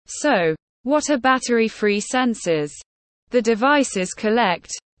So, what are battery-free sensors? The devices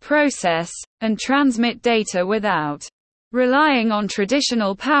collect, process, and transmit data without relying on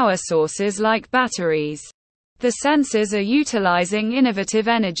traditional power sources like batteries. The sensors are utilizing innovative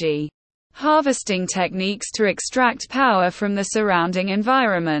energy harvesting techniques to extract power from the surrounding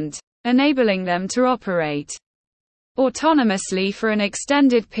environment, enabling them to operate autonomously for an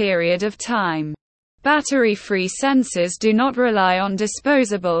extended period of time. Battery-free sensors do not rely on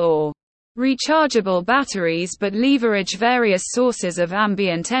disposable or rechargeable batteries but leverage various sources of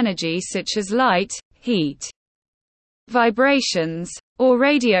ambient energy such as light, heat, vibrations, or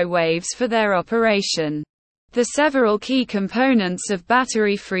radio waves for their operation. The several key components of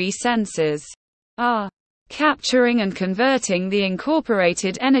battery-free sensors are capturing and converting the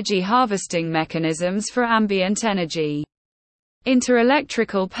incorporated energy harvesting mechanisms for ambient energy into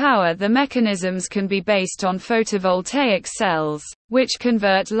electrical power. The mechanisms can be based on photovoltaic cells, which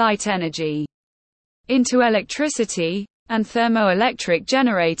convert light energy into electricity, and thermoelectric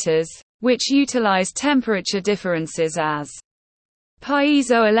generators, which utilize temperature differences as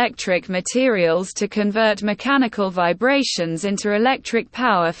piezoelectric materials to convert mechanical vibrations into electric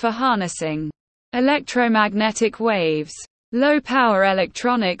power for harnessing electromagnetic waves. Low-power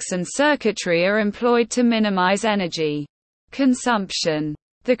electronics and circuitry are employed to minimize energy consumption.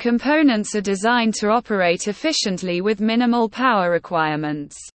 The components are designed to operate efficiently with minimal power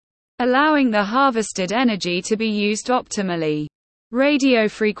requirements, allowing the harvested energy to be used optimally. Radio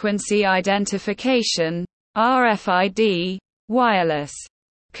frequency identification, RFID, wireless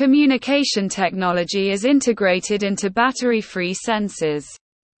communication technology is integrated into battery-free sensors.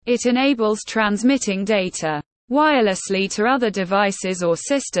 It enables transmitting data wirelessly to other devices or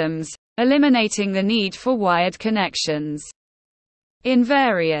systems, eliminating the need for wired connections. In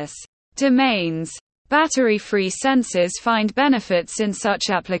various domains, battery-free sensors find benefits in such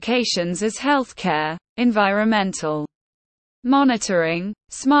applications as healthcare, environmental monitoring,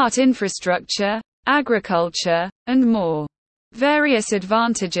 smart infrastructure, agriculture, and more. Various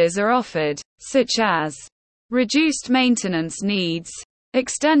advantages are offered, such as reduced maintenance needs,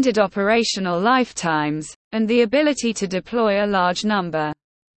 extended operational lifetimes, and the ability to deploy a large number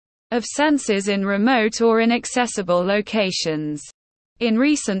of sensors in remote or inaccessible locations. In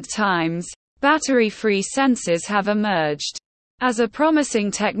recent times, battery-free sensors have emerged as a promising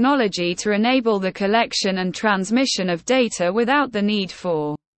technology to enable the collection and transmission of data without the need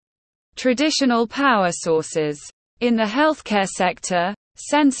for traditional power sources. In the healthcare sector,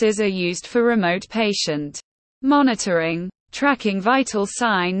 sensors are used for remote patient monitoring, tracking vital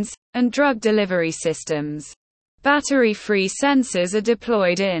signs, and drug delivery systems. Battery-free sensors are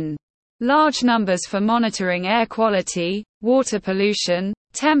deployed in large numbers for monitoring air quality, water pollution,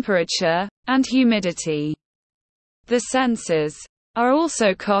 temperature, and humidity. The sensors are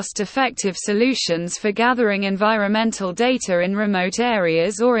also cost-effective solutions for gathering environmental data in remote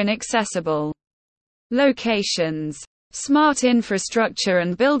areas or inaccessible locations. Smart infrastructure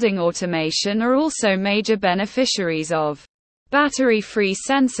and building automation are also major beneficiaries of battery-free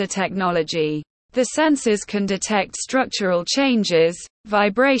sensor technology. The sensors can detect structural changes,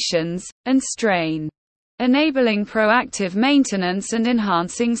 vibrations, and strain, enabling proactive maintenance and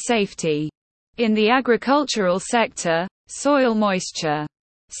enhancing safety. In the agricultural sector, soil moisture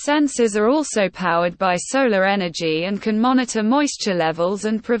sensors are also powered by solar energy and can monitor moisture levels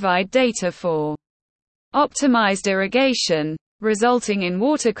and provide data for optimized irrigation, resulting in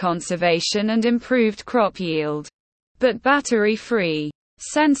water conservation and improved crop yield. But battery-free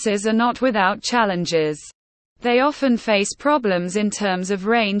sensors are not without challenges. They often face problems in terms of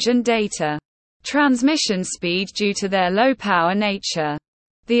range and data transmission speed due to their low-power nature.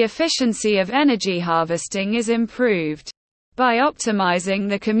 The efficiency of energy harvesting is improved by optimizing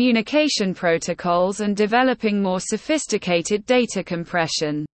the communication protocols and developing more sophisticated data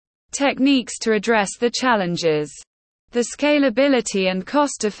compression techniques to address the challenges. The scalability and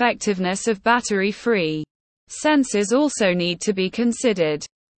cost-effectiveness of battery-free sensors also need to be considered.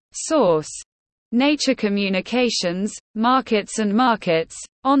 Source: Nature Communications, Markets and Markets,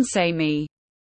 Onsemi.